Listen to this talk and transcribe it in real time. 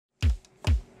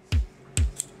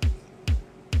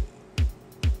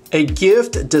A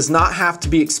gift does not have to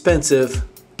be expensive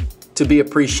to be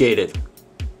appreciated.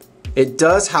 It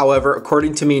does, however,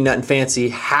 according to me, Nut and Fancy,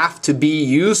 have to be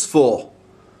useful.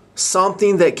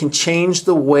 Something that can change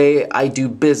the way I do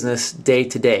business day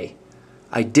to day.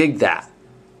 I dig that.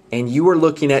 And you are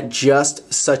looking at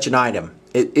just such an item.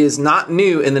 It is not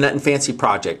new in the Nut and Fancy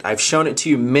project. I've shown it to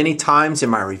you many times in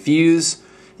my reviews.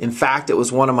 In fact, it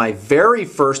was one of my very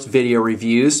first video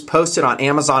reviews posted on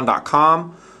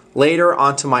Amazon.com, later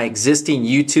onto my existing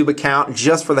YouTube account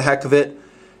just for the heck of it.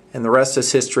 And the rest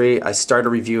is history. I started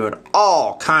reviewing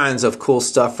all kinds of cool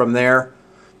stuff from there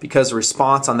because the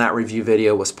response on that review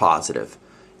video was positive.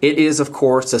 It is, of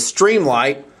course, a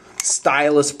Streamlight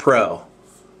Stylus Pro.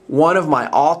 One of my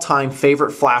all-time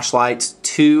favorite flashlights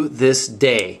to this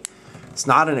day. It's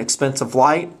not an expensive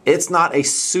light. It's not a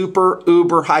super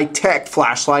uber high-tech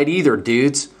flashlight either,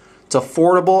 dudes. It's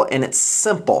affordable and it's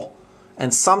simple.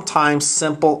 And sometimes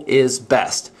simple is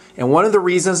best. And one of the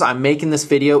reasons I'm making this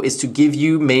video is to give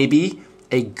you maybe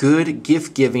a good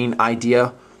gift-giving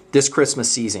idea this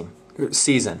Christmas season.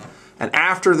 And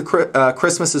after the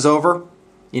Christmas is over,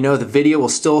 you know, the video will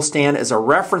still stand as a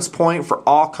reference point for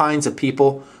all kinds of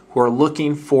people who are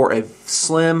looking for a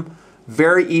slim,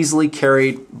 very easily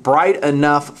carried, bright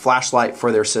enough flashlight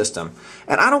for their system.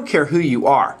 And I don't care who you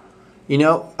are. You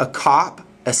know, a cop,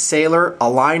 a sailor, a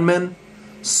lineman,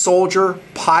 soldier,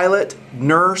 pilot,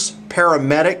 nurse,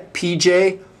 paramedic,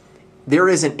 PJ. There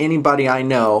isn't anybody I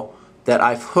know that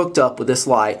I've hooked up with this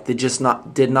light that just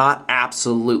did not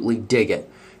absolutely dig it.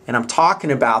 And I'm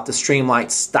talking about the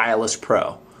Streamlight Stylus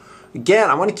Pro. Again,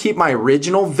 I want to keep my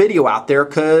original video out there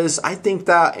because I think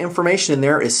that information in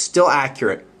there is still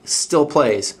accurate, still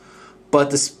plays. But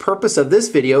the purpose of this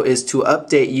video is to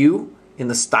update you in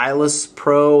the Stylus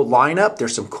Pro lineup.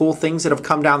 There's some cool things that have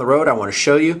come down the road I want to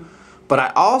show you. But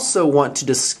I also want to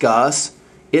discuss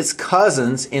its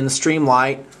cousins in the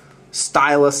Streamlight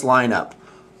Stylus lineup.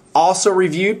 Also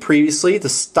reviewed previously the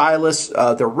Stylus,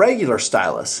 the regular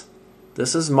Stylus.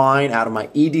 This is mine out of my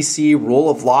EDC Rule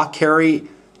of Law carry.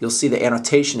 You'll see the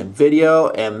annotation in video,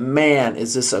 and man,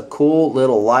 is this a cool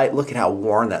little light. Look at how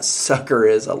worn that sucker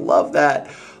is. I love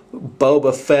that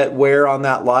Boba Fett wear on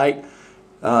that light.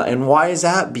 And why is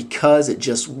that? Because it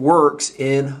just works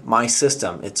in my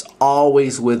system. It's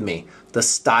always with me. The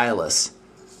Stylus.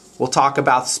 We'll talk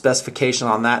about the specification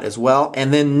on that as well.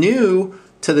 And then new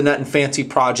to the Nut and Fancy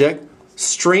project,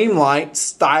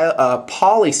 Streamlight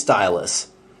Poly Stylus.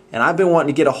 And I've been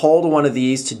wanting to get a hold of one of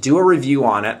these to do a review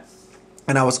on it.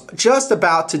 And I was just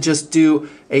about to just do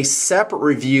a separate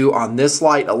review on this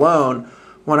light alone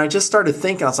when I just started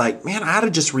thinking, I was like, man, I ought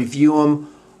to just review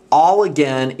them all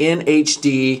again in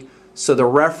HD, so the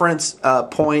reference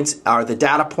points are the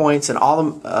data points and all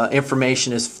the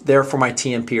information is there for my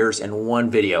TMPers in one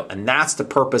video. And that's the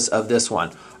purpose of this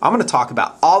one. I'm going to talk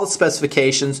about all the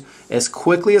specifications as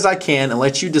quickly as I can and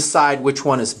let you decide which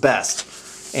one is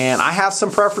best. And I have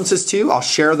some preferences too. I'll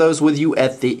share those with you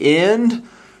at the end.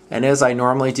 And as I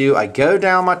normally do, I go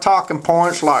down my talking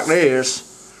points like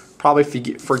this. Probably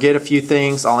forget a few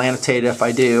things. I'll annotate it if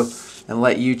I do and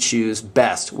let you choose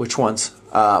best which ones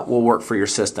will work for your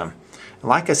system. And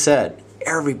like I said,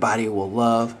 everybody will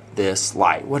love this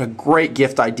light. What a great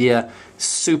gift idea.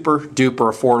 Super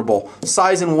duper affordable.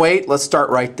 Size and weight, let's start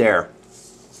right there.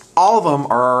 All of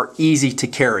them are easy to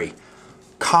carry.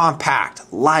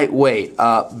 Compact, lightweight,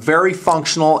 very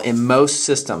functional in most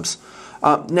systems.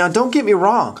 Now don't get me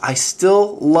wrong, I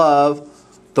still love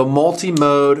the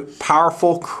multi-mode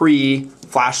powerful Cree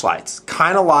flashlights.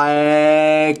 Kind of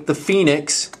like the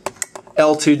Phoenix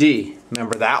L2D.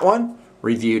 Remember that one?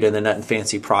 Reviewed in the Nut and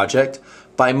Fancy project.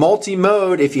 By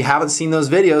multi-mode, if you haven't seen those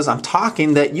videos, I'm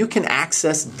talking that you can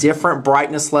access different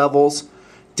brightness levels,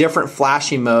 different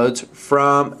flashing modes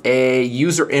from a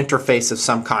user interface of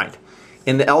some kind.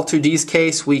 In the L2D's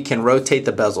case, we can rotate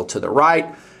the bezel to the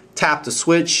right, tap the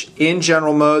switch in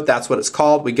general mode, that's what it's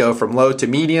called. We go from low to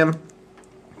medium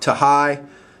to high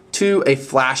to a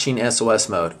flashing SOS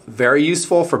mode. Very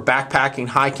useful for backpacking,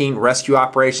 hiking, rescue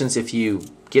operations. If you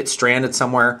get stranded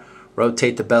somewhere,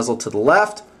 rotate the bezel to the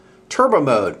left. Turbo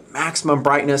mode, maximum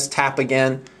brightness, tap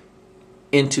again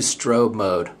into strobe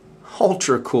mode.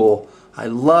 Ultra cool. I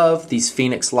love these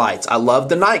Phoenix lights. I love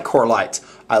the Night Core lights.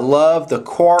 I love the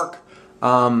Quark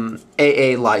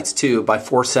AA lights too by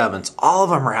 4.7s. All of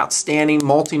them are outstanding.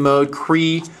 Multi-mode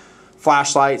Cree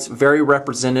flashlights, very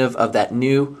representative of that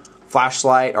new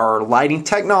flashlight or lighting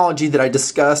technology that I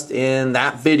discussed in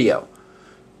that video.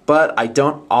 But I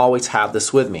don't always have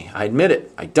this with me. I admit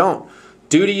it, I don't.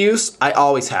 Duty use, I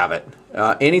always have it.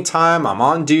 Anytime I'm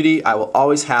on duty, I will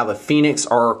always have a Phoenix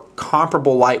or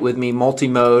comparable light with me,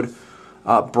 multi-mode,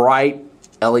 bright,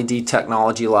 LED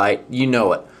technology light, you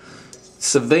know it.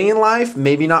 Civilian life,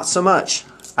 maybe not so much.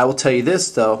 I will tell you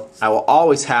this though, I will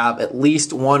always have at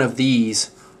least one of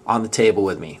these on the table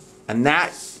with me. And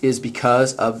that is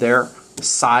because of their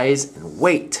size and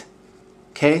weight.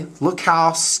 Okay, look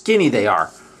how skinny they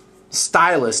are.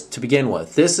 Stylus to begin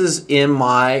with. This is in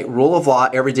my rule of law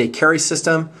everyday carry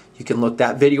system. You can look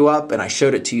that video up and I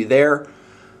showed it to you there.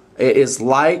 It is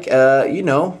like, you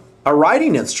know, a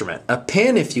writing instrument, a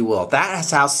pen if you will.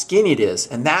 That's how skinny it is,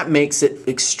 and that makes it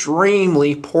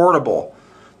extremely portable.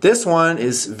 This one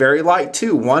is very light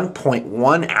too,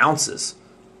 1.1 ounces.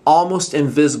 Almost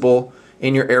invisible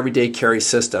in your everyday carry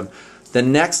system. The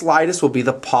next lightest will be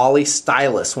the Poly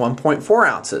Stylus, 1.4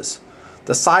 ounces.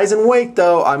 The size and weight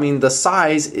though, I mean the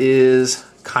size is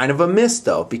kind of a miss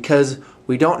though, because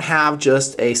we don't have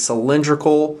just a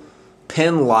cylindrical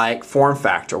pen-like form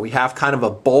factor. We have kind of a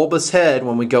bulbous head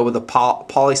when we go with the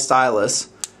Poly Stylus.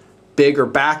 Bigger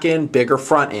back end, bigger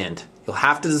front end. You'll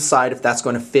have to decide if that's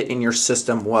going to fit in your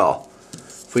system well.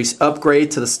 If we upgrade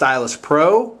to the Stylus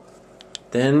Pro,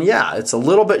 then yeah, it's a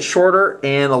little bit shorter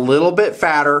and a little bit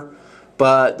fatter,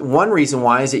 but one reason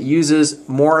why is it uses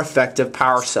more effective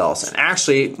power cells and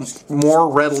actually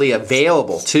more readily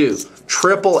available too.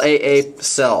 AAA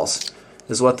cells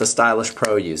is what the Stylus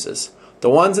Pro uses. The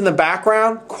ones in the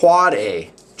background, quad A.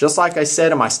 Just like I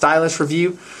said in my Stylus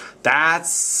review,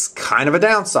 that's kind of a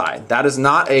downside. That is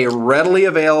not a readily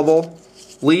available,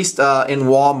 at least in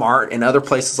Walmart and other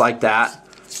places like that,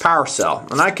 power cell.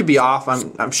 And I could be off,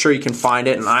 I'm sure you can find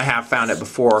it, and I have found it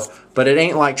before, but it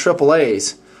ain't like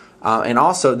AAA's. And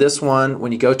also this one,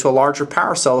 when you go to a larger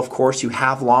power cell, of course, you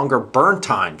have longer burn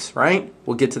times, right?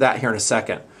 We'll get to that here in a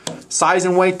second. Size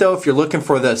and weight though, if you're looking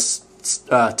for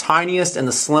the tiniest and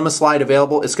the slimmest light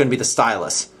available, it's going to be the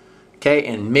Stylus. Okay,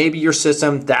 and maybe your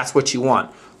system, that's what you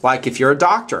want. Like if you're a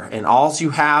doctor and all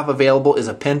you have available is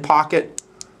a pen pocket,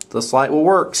 this light will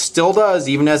work. Still does,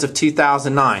 even as of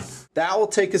 2009. That will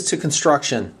take us to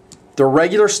construction. The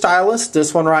regular Stylus,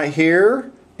 this one right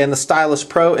here, and the Stylus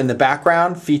Pro in the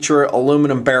background feature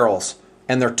aluminum barrels,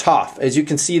 and they're tough. As you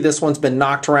can see, this one's been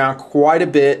knocked around quite a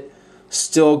bit,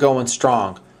 still going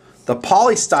strong. The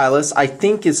Poly Stylus, I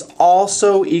think, is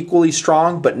also equally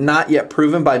strong, but not yet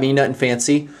proven by me, Nut and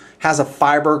Fancy. Has a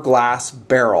fiberglass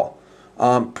barrel.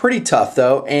 Pretty tough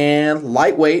though, and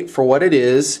lightweight for what it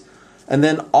is. And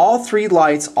then all three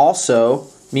lights also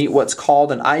meet what's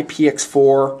called an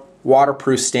IPX4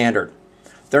 waterproof standard.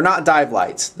 They're not dive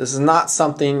lights. This is not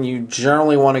something you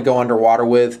generally want to go underwater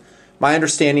with. My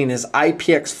understanding is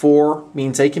IPX4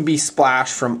 means they can be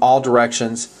splashed from all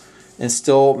directions and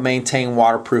still maintain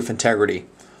waterproof integrity.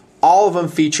 All of them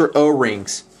feature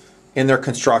O-rings in their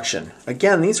construction.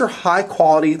 Again, these are high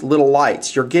quality little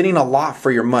lights. You're getting a lot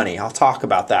for your money. I'll talk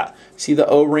about that. See the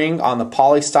O-ring on the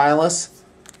Poly Stylus?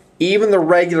 Even the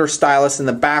regular Stylus in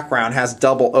the background has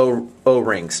double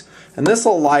O-rings. And this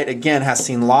little light, again, has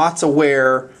seen lots of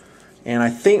wear, and I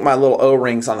think my little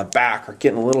O-rings on the back are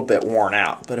getting a little bit worn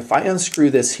out. But if I unscrew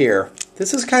this here,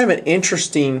 this is kind of an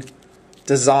interesting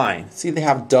design. See, they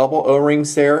have double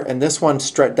O-rings there, and this one,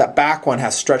 that back one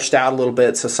has stretched out a little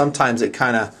bit, so sometimes it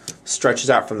kind of stretches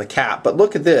out from the cap. But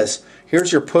look at this.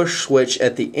 Here's your push switch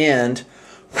at the end,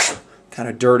 kind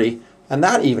of dirty, and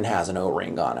that even has an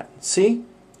O-ring on it. See?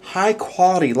 High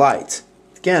quality lights.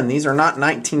 Again, these are not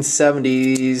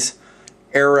 1970s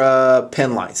era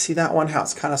pen lights. See that one, how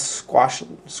it's kind of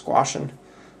squashing?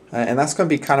 And that's going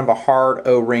to be kind of a hard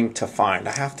O-ring to find.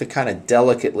 I have to kind of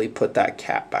delicately put that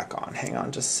cap back on. Hang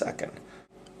on just a second.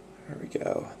 There we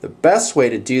go. The best way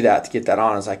to do that, to get that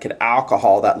on, is I could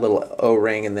alcohol that little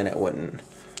O-ring and then it wouldn't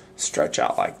stretch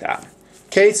out like that.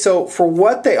 Okay, so for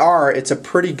what they are, it's a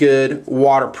pretty good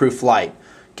waterproof light.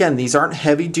 Again, these aren't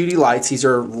heavy duty lights. These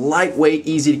are lightweight,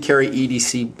 easy to carry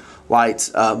EDC lights,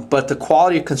 but the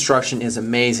quality of construction is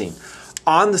amazing.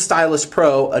 On the Stylus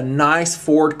Pro, a nice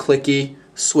forward clicky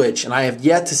switch, and I have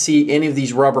yet to see any of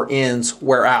these rubber ends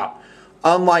wear out.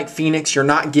 Unlike Phoenix, you're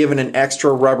not given an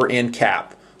extra rubber end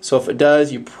cap. So if it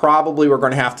does, you probably were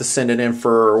going to have to send it in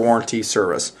for warranty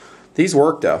service. These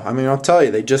work though. I mean, I'll tell you,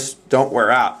 they just don't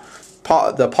wear out.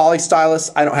 The Poly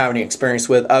Stylus, I don't have any experience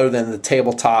with other than the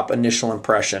tabletop initial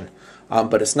impression.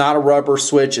 But it's not a rubber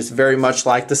switch. It's very much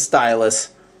like the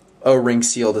Stylus, O-ring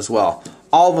sealed as well.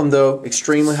 All of them though,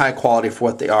 extremely high quality for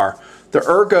what they are. The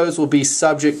ergos will be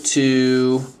subject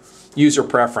to user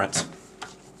preference.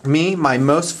 Me, my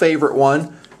most favorite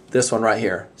one, this one right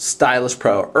here, Stylus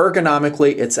Pro.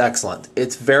 Ergonomically, it's excellent.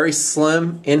 It's very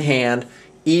slim in hand,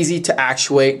 easy to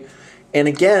actuate, and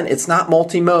again, it's not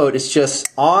multi-mode, it's just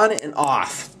on and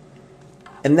off.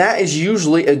 And that is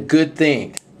usually a good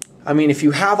thing. I mean, if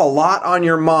you have a lot on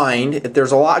your mind, if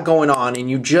there's a lot going on and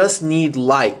you just need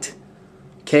light,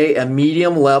 okay, a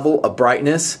medium level of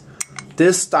brightness,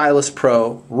 this Stylus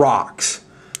Pro rocks.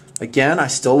 Again, I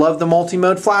still love the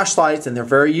multi-mode flashlights and they're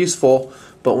very useful,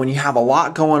 but when you have a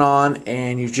lot going on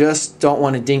and you just don't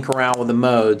want to dink around with the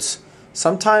modes,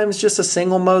 sometimes just a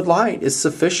single mode light is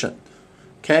sufficient.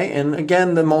 Okay, and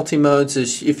again, the multi-modes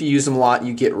is, if you use them a lot,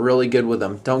 you get really good with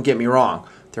them. Don't get me wrong,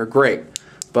 they're great.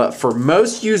 But for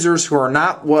most users who are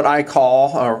not what I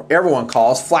call, or everyone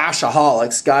calls,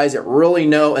 flashaholics, guys that really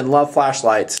know and love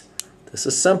flashlights, this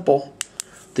is simple.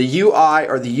 The UI,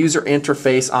 or the user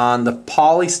interface on the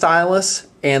poly stylus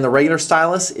and the regular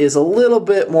stylus, is a little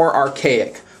bit more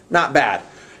archaic. Not bad.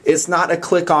 It's not a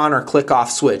click on or click off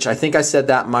switch. I think I said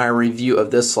that in my review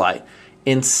of this light.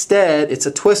 Instead, it's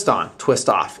a twist on, twist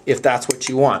off, if that's what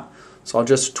you want. So I'll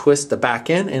just twist the back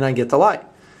end and I get the light.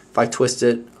 If I twist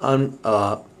it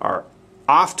or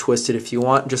off twist it if you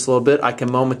want, just a little bit, I can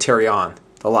momentary on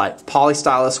the light. Poly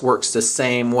stylus works the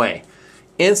same way.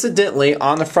 Incidentally,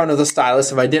 on the front of the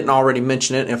stylus, if I didn't already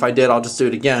mention it, and if I did, I'll just do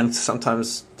it again.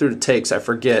 Sometimes through the takes I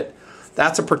forget.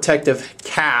 That's a protective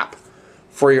cap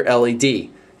for your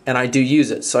LED, and I do use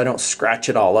it so I don't scratch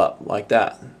it all up like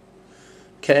that.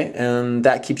 Okay, and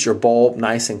that keeps your bulb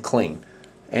nice and clean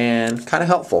and kind of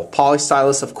helpful. Poly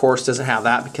stylus, of course, doesn't have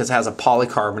that because it has a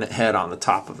polycarbonate head on the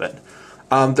top of it.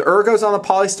 The ergos on the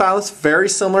poly stylus, very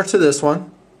similar to this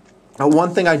one.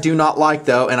 One thing I do not like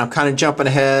though, and I'm kind of jumping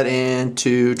ahead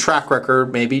into track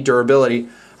record, maybe durability,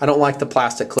 I don't like the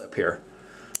plastic clip here.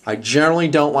 I generally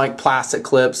don't like plastic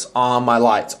clips on my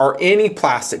lights, or any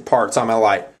plastic parts on my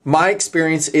light. My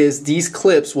experience is these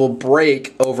clips will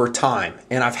break over time,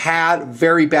 and I've had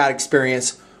very bad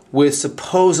experience with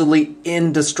supposedly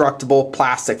indestructible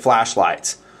plastic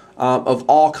flashlights of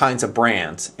all kinds of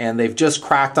brands, and they've just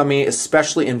cracked on me,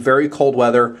 especially in very cold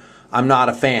weather. I'm not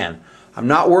a fan. I'm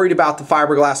not worried about the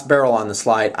fiberglass barrel on this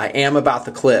light. I am about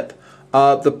the clip.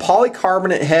 The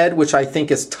polycarbonate head, which I think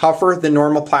is tougher than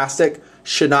normal plastic,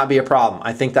 should not be a problem.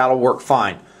 I think that'll work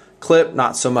fine. Clip,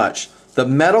 not so much. The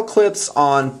metal clips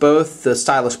on both the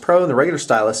Stylus Pro and the regular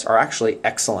Stylus are actually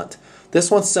excellent.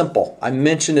 This one's simple. I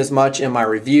mentioned as much in my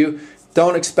review.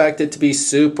 Don't expect it to be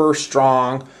super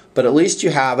strong, but at least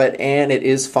you have it and it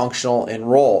is functional in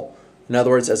roll. In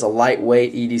other words, as a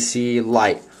lightweight EDC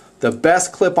light. The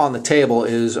best clip on the table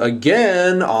is,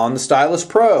 again, on the Stylus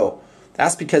Pro.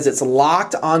 That's because it's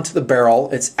locked onto the barrel,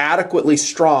 it's adequately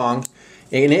strong,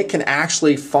 and it can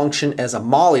actually function as a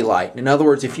molly light. In other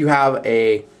words, if you have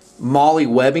a molly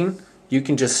webbing, you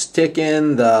can just stick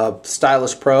in the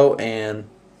Stylus Pro and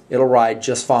it'll ride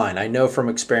just fine. I know from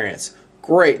experience.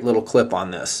 Great little clip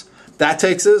on this. That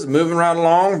takes us moving right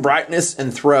along, brightness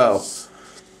and throw.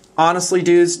 Honestly,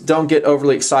 dudes, don't get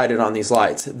overly excited on these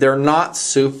lights. They're not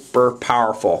super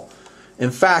powerful.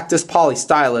 In fact, this poly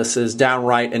stylus is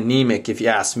downright anemic if you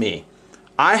ask me.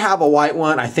 I have a white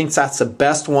one. I think that's the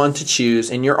best one to choose,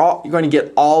 and you're going to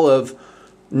get all of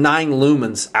 9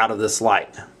 lumens out of this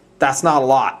light. That's not a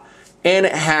lot. And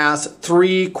it has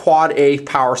 3 quad A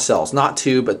power cells, not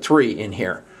 2 but 3 in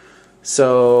here.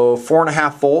 So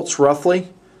 4.5 volts roughly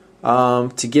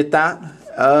to get that.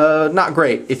 Not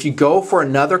great. If you go for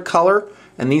another color,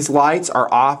 and these lights are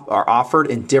offered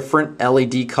in different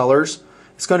LED colors,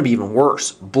 it's going to be even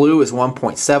worse. Blue is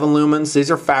 1.7 lumens. These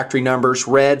are factory numbers.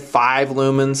 Red, 5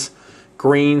 lumens.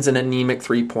 Green's an anemic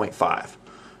 3.5.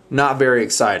 Not very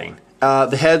exciting.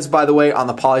 The heads, by the way, on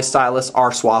the poly stylus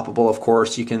are swappable, of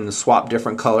course. You can swap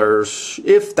different colors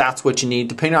if that's what you need,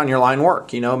 depending on your line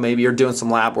work. You know, maybe you're doing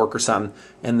some lab work or something,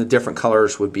 and the different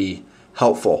colors would be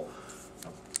helpful.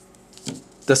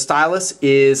 The stylus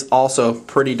is also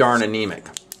pretty darn anemic.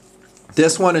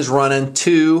 This one is running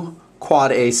 2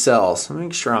 quad A cells. Let me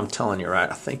make sure I'm telling you right.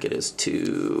 I think it is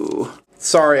 2.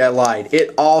 Sorry, I lied.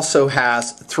 It also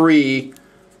has 3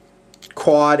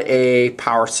 quad A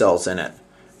power cells in it.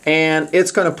 And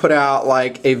it's going to put out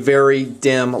like a very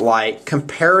dim light,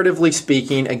 comparatively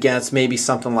speaking, against maybe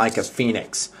something like a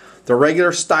Phoenix. The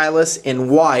regular stylus in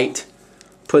white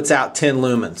puts out 10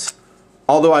 lumens.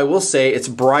 Although I will say it's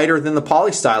brighter than the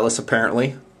poly stylus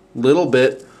apparently, little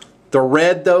bit. The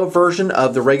red though version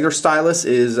of the regular stylus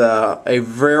is a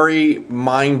very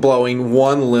mind-blowing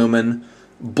 1 lumen.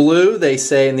 Blue, they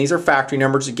say, and these are factory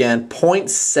numbers again, 0.7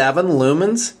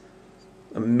 lumens.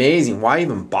 Amazing. Why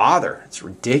even bother? It's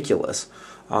ridiculous.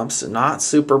 So not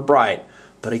super bright.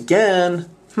 But again,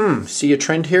 see a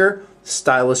trend here?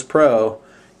 Stylus Pro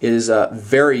is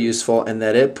very useful in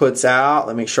that it puts out,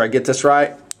 let me make sure I get this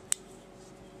right,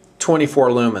 24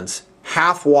 lumens.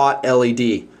 Half watt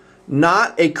LED.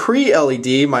 Not a Cree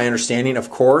LED, my understanding, of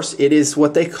course. It is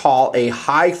what they call a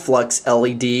high flux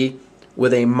LED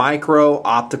with a micro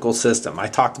optical system. I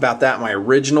talked about that in my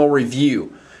original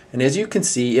review. And as you can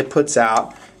see, it puts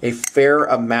out a fair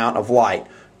amount of light.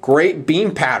 Great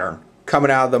beam pattern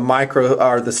coming out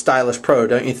of the Stylus Pro,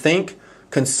 don't you think?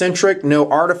 Concentric, no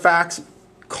artifacts,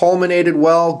 culminated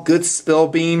well, good spill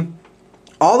beam.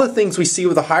 All the things we see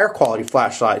with the higher quality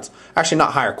flashlights, actually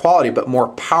not higher quality, but more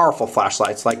powerful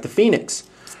flashlights like the Phoenix,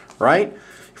 right?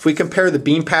 If we compare the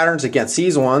beam patterns against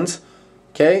these ones,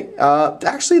 okay,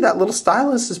 actually that little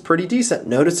Stylus is pretty decent.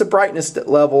 Notice the brightness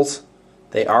levels,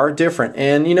 they are different.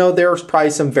 And you know, there's probably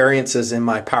some variances in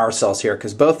my power cells here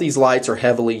because both these lights are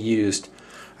heavily used.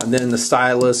 And then the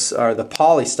Stylus, or the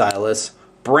Poly Stylus,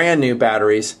 brand new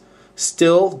batteries,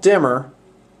 still dimmer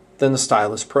than the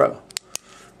Stylus Pro.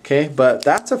 Okay, but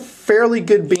that's a fairly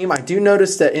good beam. I do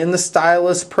notice that in the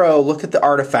Stylus Pro, look at the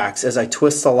artifacts as I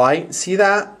twist the light. See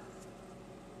that?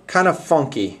 Kind of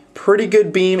funky. Pretty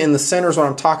good beam in the center is what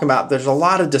I'm talking about. There's a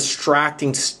lot of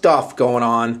distracting stuff going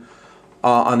on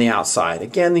the outside.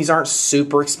 Again, these aren't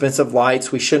super expensive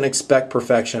lights. We shouldn't expect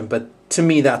perfection, but to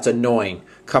me that's annoying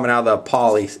coming out of the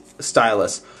Poly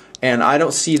Stylus. And I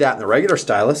don't see that in the regular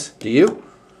Stylus. Do you?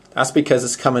 That's because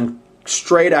it's coming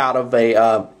straight out of a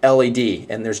LED,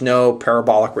 and there's no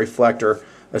parabolic reflector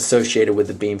associated with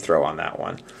the beam throw on that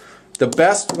one. The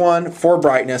best one for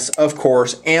brightness, of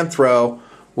course, and throw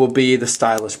will be the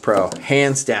Stylus Pro.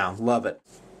 Hands down, love it.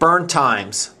 Burn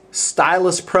times.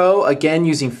 Stylus Pro, again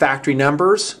using factory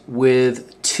numbers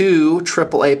with 2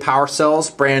 AAA power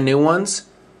cells, brand new ones,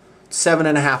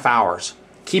 7.5 hours.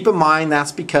 Keep in mind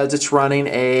that's because it's running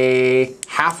a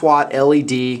half-watt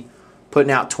LED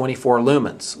putting out 24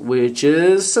 lumens, which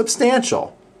is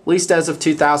substantial, at least as of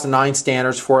 2009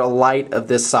 standards for a light of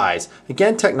this size.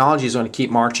 Again, technology is going to keep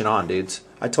marching on, dudes.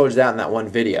 I told you that in that one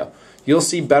video. You'll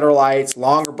see better lights,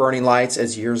 longer burning lights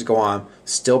as years go on.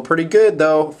 Still pretty good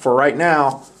though for right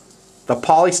now. The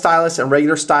Poly Stylus and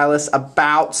regular Stylus,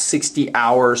 about 60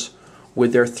 hours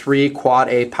with their 3 quad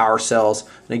A power cells.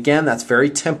 And again, that's very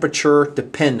temperature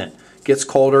dependent. Gets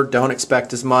colder, don't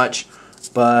expect as much.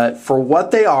 But for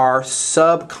what they are,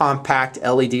 subcompact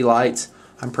LED lights,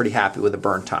 I'm pretty happy with the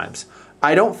burn times.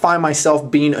 I don't find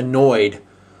myself being annoyed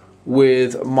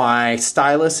with my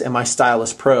Stylus and my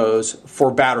Stylus Pros for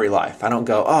battery life. I don't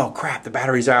go, oh crap, the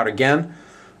battery's out again.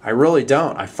 I really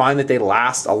don't. I find that they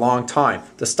last a long time.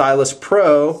 The Stylus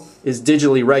Pro is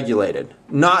digitally regulated.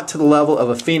 Not to the level of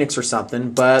a Phoenix or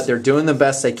something, but they're doing the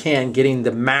best they can, getting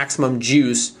the maximum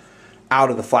juice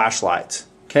out of the flashlights.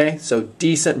 Okay, so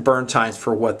decent burn times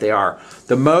for what they are.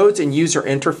 The modes and user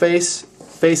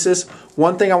interfaces,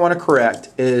 one thing I want to correct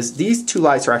is these 2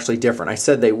 lights are actually different. I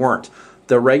said they weren't.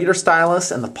 The regular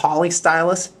Stylus and the Poly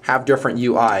Stylus have different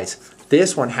UIs.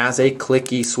 This one has a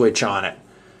clicky switch on it,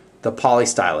 the Poly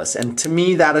Stylus. And to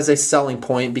me that is a selling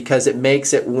point because it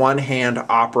makes it one-hand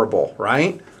operable,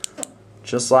 right?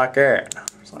 Just like that.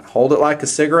 Hold it like a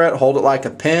cigarette, hold it like a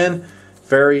pen.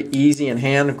 Very easy in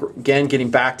hand, again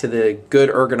getting back to the good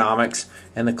ergonomics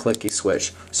and the clicky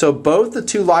switch. So both the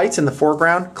 2 lights in the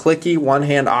foreground, clicky,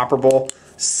 one-hand operable,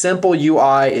 simple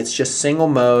UI, it's just single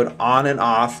mode, on and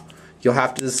off. You'll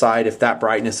have to decide if that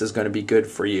brightness is going to be good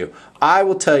for you. I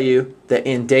will tell you that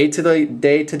in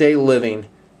day-to-day living,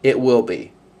 it will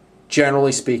be,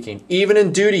 generally speaking. Even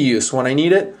in duty use, when I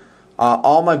need it,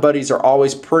 all my buddies are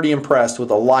always pretty impressed with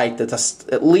the light that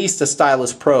at least the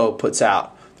Stylus Pro puts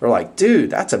out. They're like,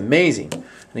 dude, that's amazing.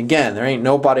 And again, there ain't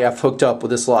nobody I've hooked up with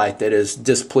this light that is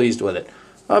displeased with it.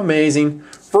 Amazing.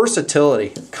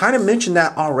 Versatility. Kind of mentioned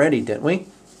that already, didn't we?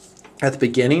 At the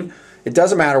beginning. It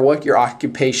doesn't matter what your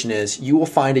occupation is, you will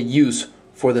find a use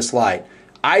for this light.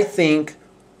 I think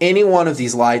any one of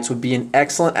these lights would be an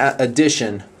excellent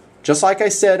addition. Just like I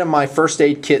said in my first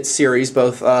aid kit series,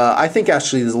 I think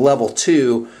actually the level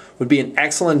 2 would be an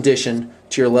excellent addition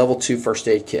to your level 2 first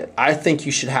aid kit. I think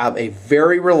you should have a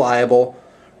very reliable,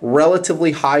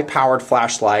 relatively high powered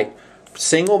flashlight.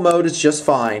 Single mode is just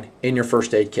fine in your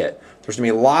first aid kit. There's going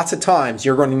to be lots of times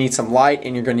you're going to need some light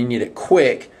and you're going to need it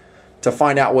quick to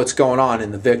find out what's going on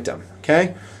in the victim.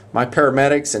 Okay? My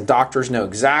paramedics and doctors know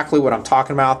exactly what I'm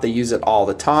talking about. They use it all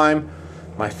the time.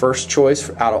 My first choice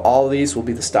out of all of these will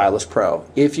be the Stylus Pro.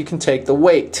 If you can take the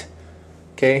weight.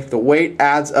 Okay, the weight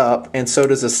adds up and so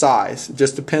does the size. It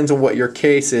just depends on what your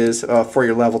case is for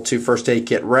your level 2 first aid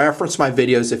kit. Reference my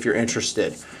videos if you're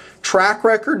interested. Track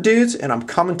record, dudes, and I'm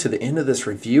coming to the end of this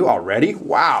review already.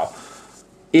 Wow.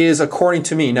 Is, according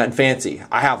to me, nothing fancy.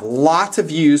 I have lots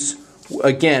of use,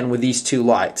 again, with these 2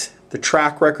 lights. The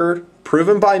track record,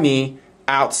 proven by me,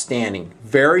 outstanding.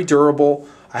 Very durable.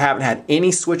 I haven't had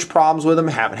any switch problems with them,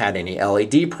 haven't had any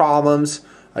LED problems.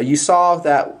 You saw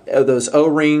that those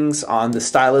O-rings on the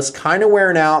Stylus kind of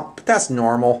wearing out, but that's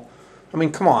normal. I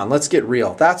mean, come on, let's get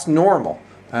real. That's normal.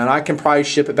 And I can probably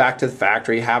ship it back to the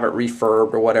factory, have it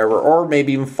refurbed or whatever, or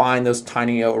maybe even find those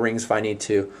tiny O-rings if I need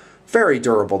to. Very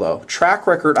durable though. Track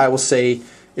record, I will say,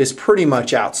 is pretty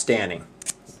much outstanding.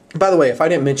 By the way, if I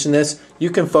didn't mention this, you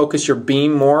can focus your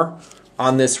beam more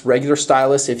on this regular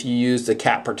Stylus if you use the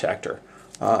cap protector.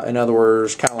 In other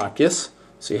words, kind of like this.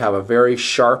 So you have a very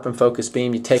sharp and focused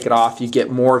beam. You take it off, you get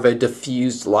more of a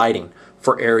diffused lighting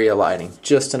for area lighting.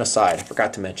 Just an aside, I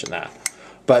forgot to mention that.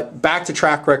 But back to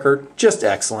track record, just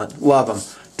excellent. Love them.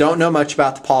 Don't know much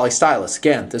about the Poly Stylus.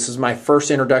 Again, this is my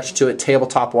first introduction to it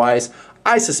tabletop wise.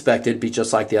 I suspect it'd be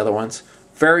just like the other ones.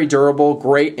 Very durable,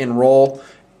 great in roll,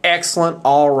 excellent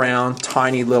all around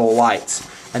tiny little lights.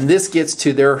 And this gets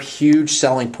to their huge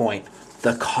selling point,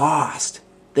 the cost.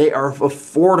 They are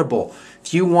affordable.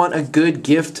 If you want a good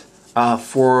gift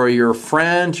for your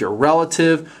friend, your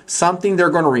relative, something they're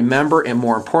going to remember, and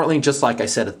more importantly, just like I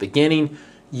said at the beginning,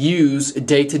 use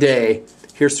day to day,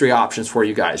 here's 3 options for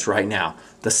you guys right now.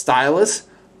 The Stylus,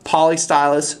 Poly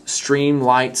Stylus,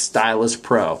 Streamlight Stylus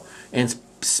Pro. And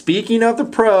speaking of the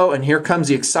Pro, and here comes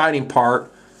the exciting part,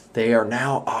 they are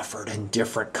now offered in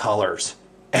different colors.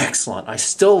 Excellent. I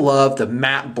still love the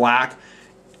matte black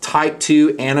Type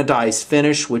 2 anodized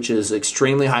finish, which is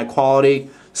extremely high quality,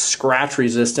 scratch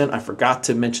resistant. I forgot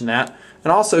to mention that.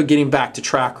 And also getting back to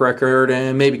track record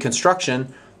and maybe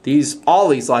construction, all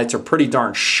these lights are pretty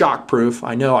darn shock proof.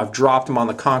 I know I've dropped them on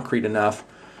the concrete enough.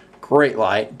 Great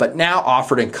light, but now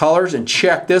offered in colors, and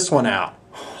check this one out.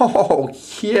 Oh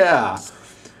yeah,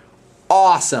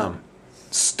 awesome.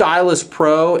 Stylus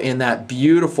Pro in that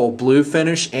beautiful blue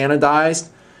finish, anodized.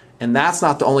 And that's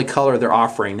not the only color they're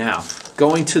offering now.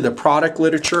 Going to the product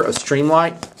literature of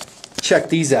Streamlight, check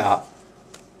these out.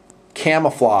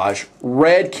 Camouflage,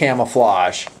 red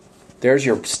camouflage. There's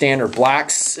your standard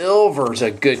black. Silver's a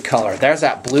good color. There's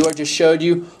that blue I just showed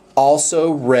you.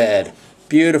 Also red.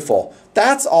 Beautiful.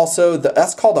 That's also,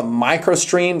 that's called a micro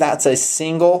stream. That's a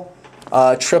single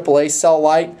AAA cell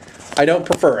light. I don't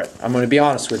prefer it. I'm going to be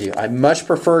honest with you. I much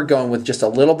prefer going with just a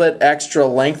little bit extra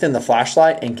length in the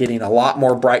flashlight and getting a lot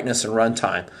more brightness and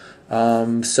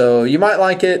runtime. So you might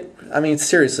like it. I mean,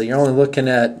 seriously, you're only looking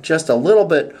at just a little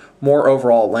bit more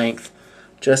overall length.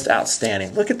 Just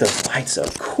outstanding. Look at those lights though.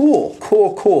 Cool,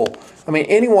 cool, cool. I mean,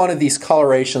 any one of these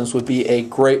colorations would be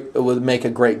would make a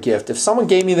great gift. If someone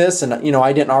gave me this and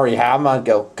I didn't already have them, I'd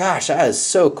go, gosh, that is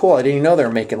so cool. I didn't even know they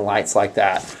were making lights like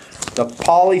that. The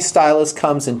Poly Stylus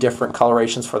comes in different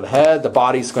colorations for the head. The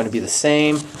body is going to be the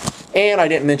same. And I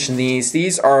didn't mention these.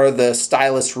 These are the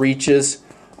Stylus Reaches,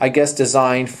 I guess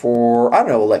designed for, I don't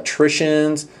know,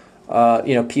 electricians,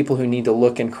 people who need to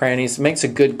look in crannies. It makes a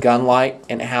good gun light,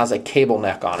 and it has a cable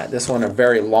neck on it. This one a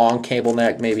very long cable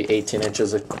neck, maybe 18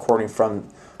 inches, judging from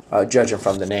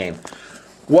the name.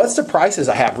 What's the prices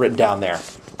I have written down there?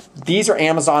 These are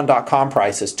Amazon.com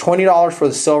prices. $20 for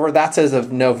the silver. That's as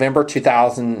of November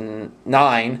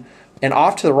 2009. And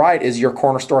off to the right is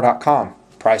yourcornerstore.com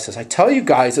prices. I tell you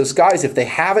guys, those guys, if they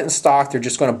have it in stock, they're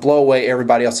just going to blow away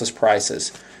everybody else's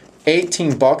prices.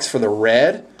 18 bucks for the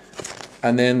red.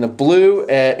 And then the blue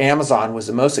at Amazon was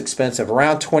the most expensive,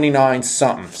 around 29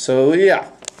 something. So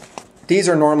yeah, these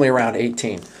are normally around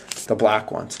 18, the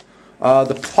black ones.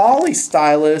 The Poly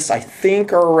Stylus, I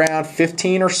think, are around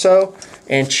 15 or so,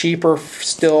 and cheaper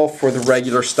still for the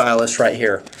regular Stylus right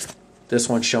here. This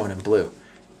one's shown in blue.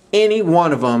 Any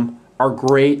one of them are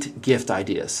great gift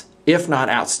ideas, if not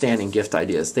outstanding gift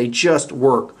ideas. They just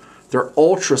work. They're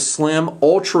ultra slim,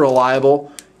 ultra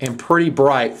reliable, and pretty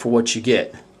bright for what you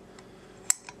get.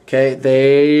 Okay,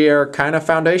 they are kind of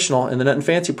foundational in the Nut and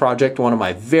Fancy project, one of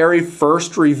my very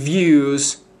first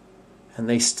reviews, and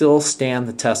they still stand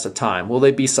the test of time. Will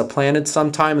they be supplanted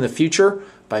sometime in the future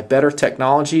by better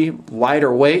technology,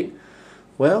 lighter weight?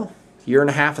 Well, a year and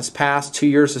a half has passed, 2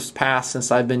 years has passed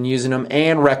since I've been using them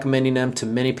and recommending them to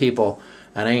many people,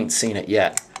 and I ain't seen it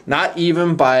yet. Not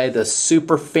even by the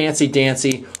super fancy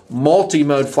dancy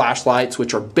multi-mode flashlights,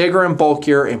 which are bigger and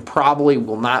bulkier and probably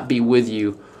will not be with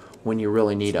you when you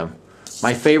really need them.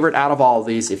 My favorite out of all of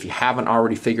these, if you haven't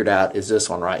already figured out, is this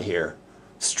one right here.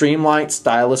 Streamlight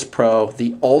Stylus Pro,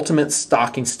 the ultimate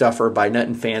stocking stuffer by Nut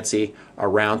and Fancy,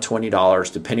 around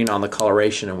 $20, depending on the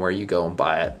coloration and where you go and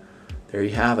buy it. There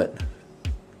you have it.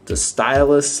 The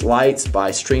Stylus lights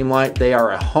by Streamlight, they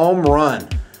are a home run.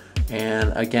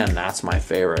 And again, that's my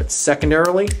favorite.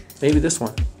 Secondarily, maybe this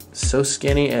one. So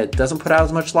skinny, it doesn't put out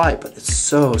as much light, but it's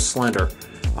so slender.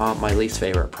 My least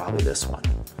favorite, probably this one.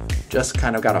 Just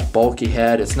kind of got a bulky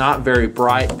head. It's not very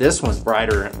bright. This one's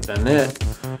brighter than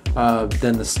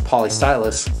this Poly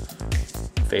Stylus.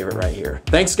 Favorite right here.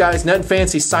 Thanks guys, Net and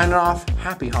Fancy signing off.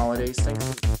 Happy holidays.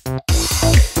 Thanks.